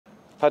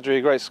Pajaree,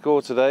 a great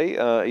score today.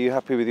 Are you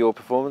happy with your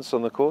performance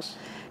on the course?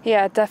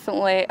 Yeah,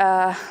 definitely.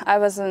 I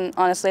wasn't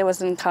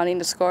counting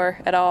the score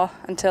at all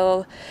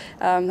until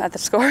at the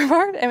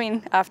scoreboard. I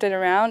mean, after the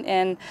round,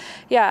 and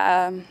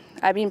yeah,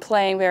 I've been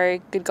playing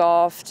very good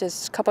golf.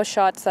 Just a couple of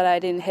shots that I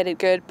didn't hit it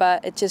good,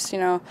 but it just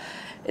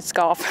it's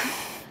golf.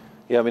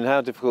 Yeah, I mean,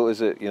 how difficult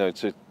is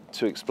it,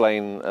 to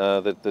explain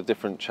the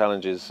different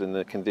challenges in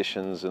the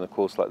conditions in a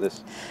course like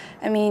this?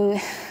 I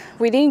mean,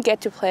 we didn't get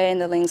to play in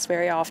the links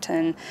very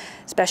often,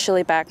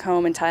 especially back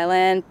home in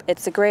Thailand.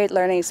 It's a great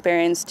learning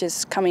experience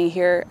just coming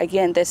here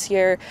again this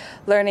year,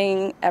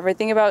 learning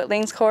everything about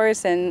links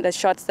course and the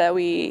shots that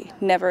we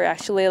never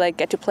actually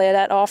get to play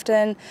that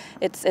often.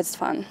 It's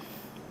fun.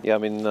 Yeah, I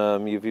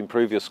mean, you've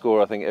improved your score,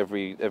 I think,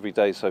 every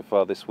day so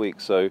far this week.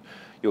 So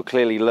you're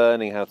clearly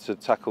learning how to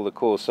tackle the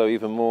course. So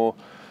even more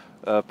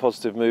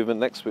positive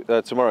movement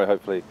tomorrow,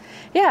 hopefully.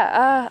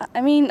 Yeah,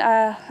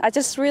 I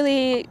just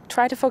really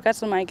try to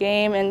focus on my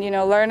game and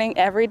learning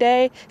every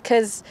day,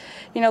 because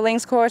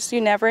links course,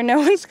 you never know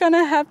what's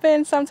gonna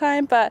happen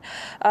sometime. But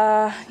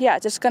yeah,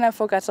 just gonna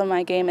focus on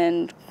my game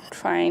and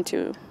trying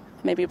to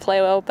maybe play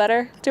a little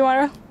better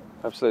tomorrow.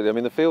 Absolutely. I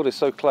mean, the field is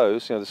so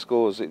close. The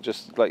scores, it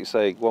just, like you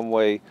say, one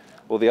way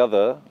or the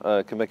other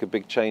can make a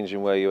big change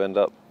in where you end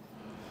up.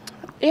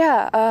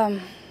 Yeah.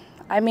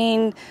 I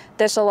mean,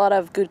 there's a lot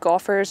of good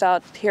golfers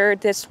out here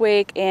this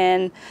week,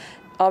 and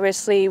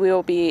obviously we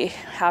will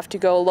have to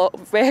go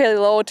very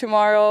low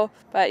tomorrow.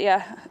 But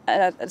yeah,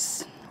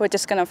 we're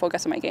just gonna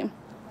focus on my game.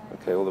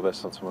 Okay, all the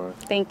best on tomorrow.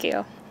 Thank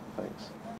you. Thanks.